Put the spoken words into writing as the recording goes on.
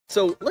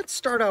So let's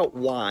start out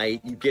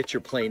why you get your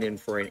plane in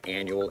for an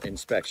annual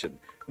inspection.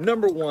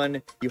 Number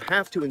one, you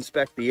have to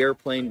inspect the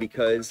airplane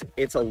because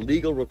it's a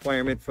legal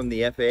requirement from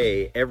the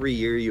FAA. Every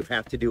year you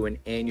have to do an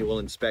annual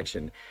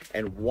inspection.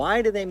 And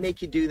why do they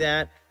make you do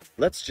that?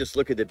 Let's just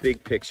look at the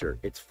big picture.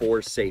 It's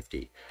for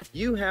safety.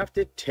 You have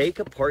to take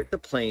apart the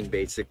plane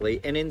basically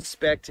and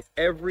inspect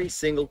every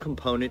single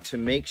component to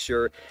make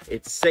sure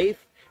it's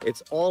safe,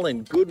 it's all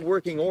in good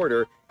working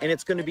order, and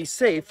it's going to be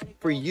safe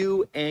for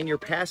you and your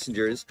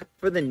passengers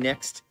for the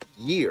next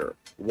year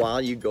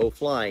while you go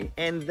flying.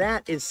 And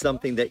that is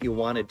something that you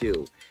want to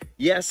do.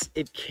 Yes,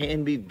 it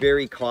can be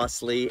very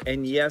costly,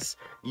 and yes,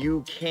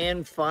 you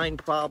can find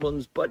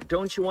problems, but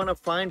don't you want to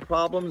find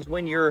problems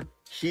when you're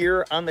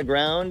here on the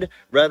ground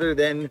rather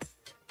than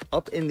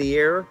up in the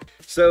air?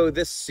 So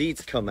the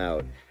seats come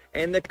out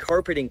and the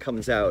carpeting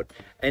comes out,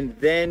 and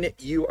then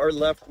you are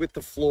left with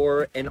the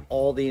floor and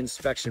all the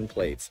inspection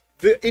plates.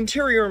 The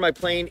interior of my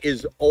plane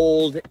is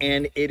old,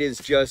 and it is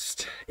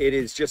just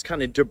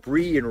kind of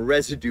debris and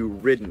residue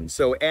ridden.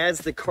 So as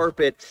the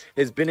carpet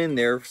has been in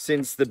there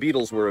since the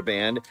Beatles were a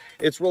band,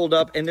 it's rolled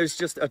up and there's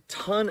just a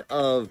ton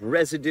of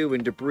residue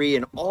and debris,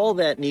 and all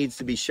that needs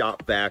to be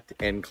shop vac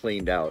and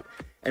cleaned out.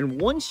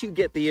 And once you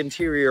get the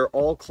interior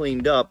all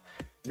cleaned up,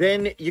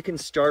 then you can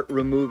start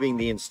removing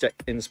the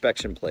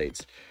inspection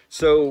plates.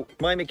 So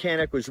my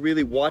mechanic was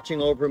really watching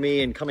over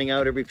me and coming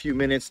out every few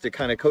minutes to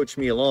kind of coach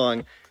me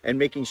along and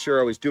making sure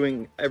I was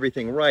doing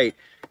everything right.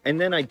 And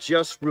then I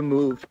just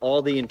removed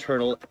all the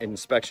internal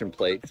inspection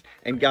plates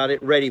and got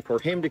it ready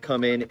for him to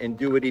come in and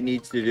do what he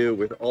needs to do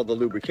with all the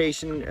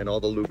lubrication and all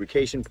the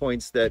lubrication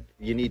points that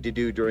you need to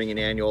do during an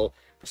annual.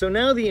 So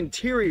now the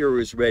interior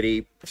is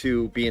ready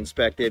to be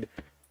inspected.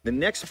 The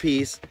next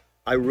piece,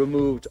 I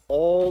removed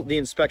all the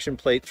inspection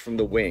plates from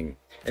the wing.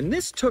 And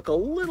this took a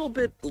little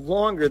bit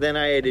longer than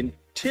I had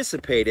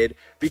anticipated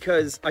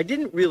because I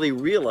didn't really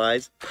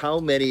realize how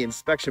many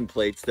inspection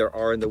plates there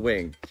are in the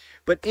wing.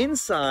 But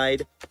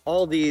inside,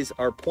 all these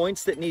are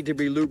points that need to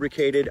be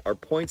lubricated, are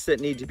points that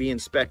need to be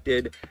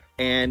inspected,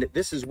 and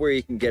this is where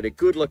you can get a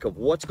good look of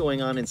what's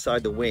going on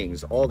inside the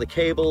wings. All the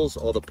cables,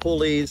 all the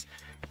pulleys,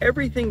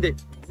 everything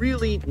that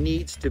really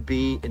needs to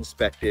be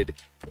inspected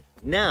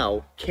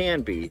now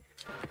can be.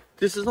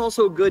 This is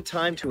also a good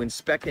time to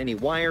inspect any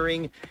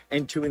wiring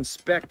and to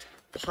inspect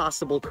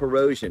possible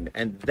corrosion.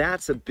 And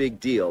that's a big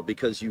deal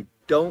because you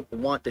don't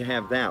want to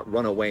have that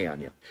run away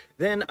on you.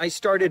 Then I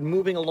started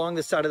moving along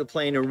the side of the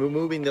plane and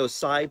removing those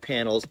side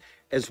panels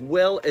as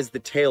well as the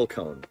tail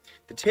cone.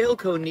 The tail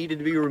cone needed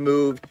to be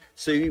removed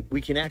so we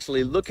can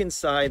actually look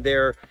inside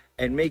there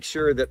and make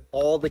sure that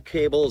all the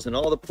cables and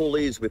all the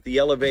pulleys with the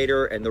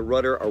elevator and the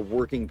rudder are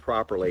working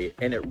properly.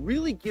 And it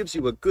really gives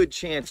you a good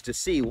chance to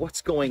see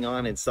what's going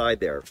on inside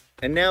there.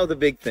 And now the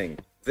big thing,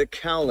 the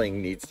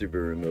cowling needs to be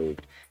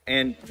removed.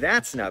 And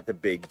that's not the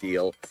big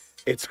deal.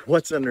 It's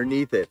what's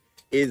underneath it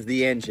is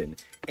the engine.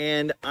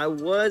 And I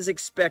was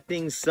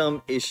expecting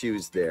some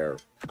issues there.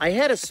 I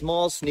had a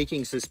small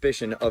sneaking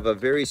suspicion of a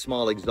very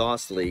small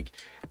exhaust leak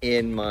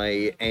in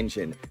my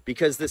engine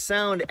because the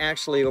sound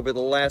actually over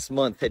the last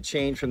month had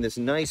changed from this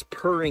nice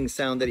purring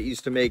sound that it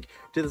used to make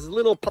to this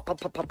little pop, pop,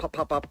 pop, pop, pop,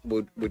 pop, pop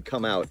would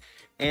come out.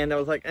 And I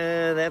was like,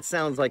 that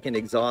sounds like an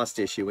exhaust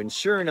issue. And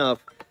sure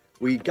enough,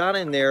 we got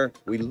in there,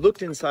 we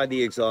looked inside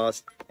the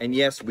exhaust, and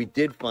yes, we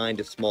did find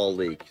a small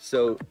leak.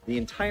 So the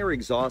entire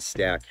exhaust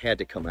stack had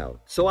to come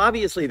out. So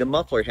obviously the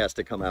muffler has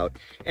to come out.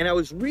 And I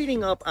was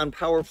reading up on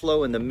power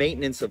flow and the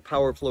maintenance of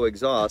power flow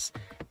exhausts,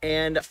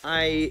 and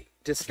I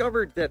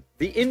discovered that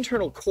the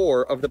internal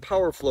core of the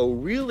power flow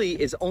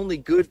really is only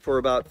good for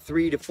about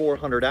 300 to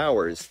 400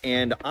 hours.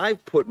 And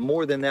I've put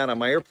more than that on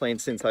my airplane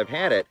since I've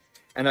had it.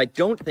 And I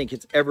don't think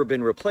it's ever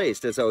been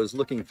replaced as I was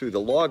looking through the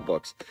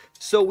logbooks.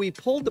 So we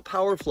pulled the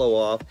power flow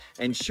off,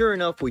 and sure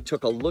enough, we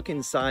took a look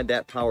inside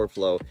that power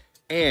flow,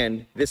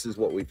 and this is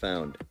what we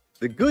found.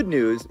 The good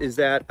news is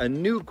that a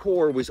new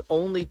core was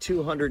only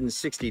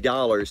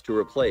 $260 to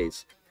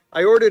replace.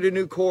 I ordered a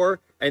new core,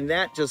 and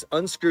that just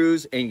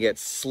unscrews and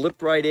gets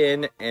slipped right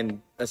in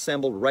and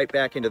assembled right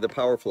back into the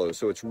power flow.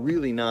 So it's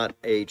really not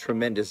a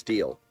tremendous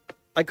deal.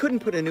 I couldn't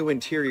put a new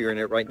interior in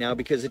it right now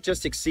because it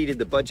just exceeded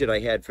the budget I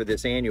had for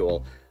this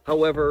annual.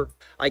 However,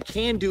 I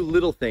can do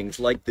little things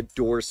like the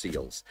door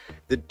seals.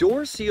 The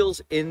door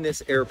seals in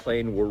this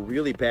airplane were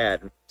really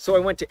bad. So I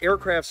went to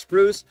Aircraft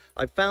Spruce,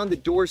 I found the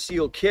door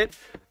seal kit,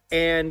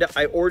 and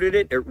I ordered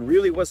it. It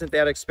really wasn't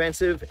that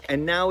expensive,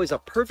 and now is a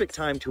perfect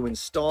time to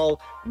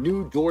install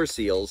new door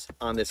seals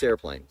on this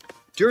airplane.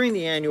 During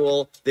the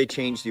annual, they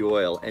changed the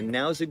oil, and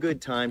now's a good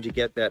time to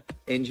get that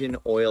engine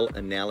oil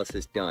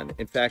analysis done.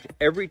 In fact,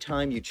 every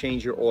time you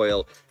change your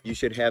oil, you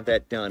should have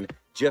that done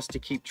just to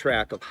keep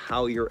track of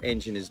how your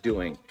engine is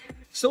doing.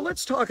 So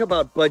let's talk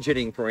about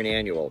budgeting for an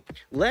annual.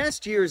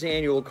 Last year's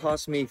annual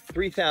cost me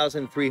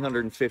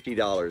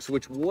 $3,350,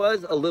 which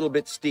was a little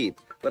bit steep,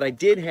 but I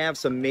did have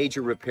some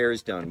major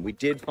repairs done. We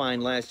did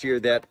find last year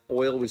that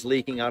oil was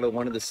leaking out of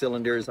one of the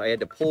cylinders. I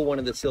had to pull one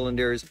of the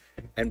cylinders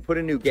and put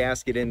a new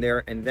gasket in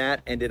there, and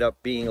that ended up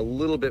being a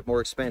little bit more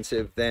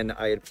expensive than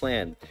I had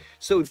planned.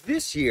 So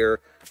this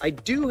year, I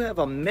do have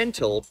a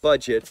mental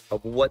budget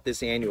of what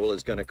this annual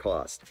is going to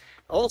cost.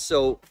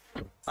 Also,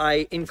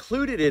 I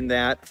included in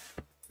that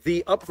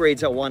the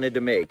upgrades I wanted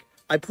to make.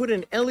 I put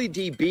an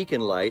LED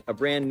beacon light, a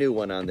brand new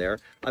one on there.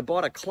 I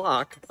bought a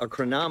clock, a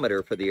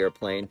chronometer for the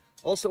airplane.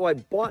 Also, I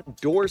bought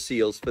door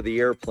seals for the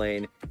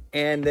airplane,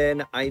 and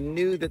then I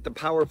knew that the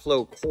power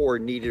flow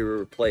cord needed to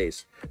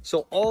replace.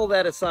 So all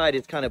that aside,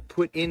 it's kind of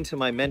put into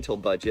my mental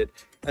budget.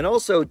 And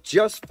also,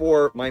 just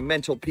for my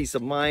mental peace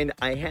of mind,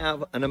 I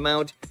have an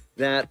amount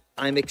that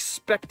I'm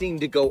expecting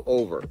to go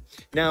over.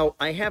 Now,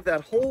 I have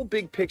that whole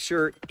big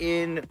picture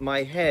in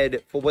my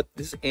head for what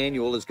this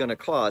annual is going to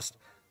cost,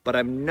 but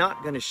I'm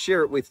not going to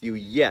share it with you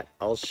yet.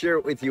 I'll share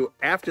it with you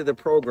after the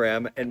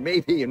program and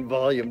maybe in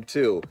volume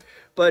 2.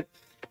 But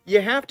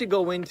you have to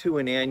go into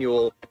an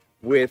annual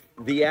with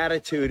the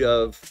attitude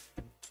of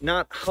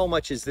not how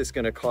much is this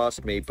going to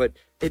cost me, but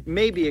it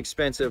may be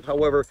expensive.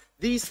 However,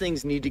 these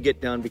things need to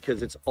get done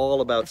because it's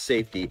all about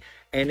safety.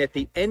 And at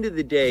the end of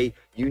the day,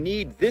 you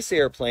need this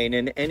airplane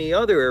and any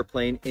other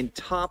airplane in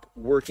top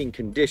working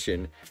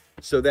condition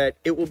so that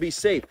it will be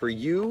safe for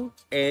you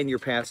and your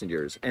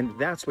passengers. And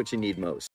that's what you need most.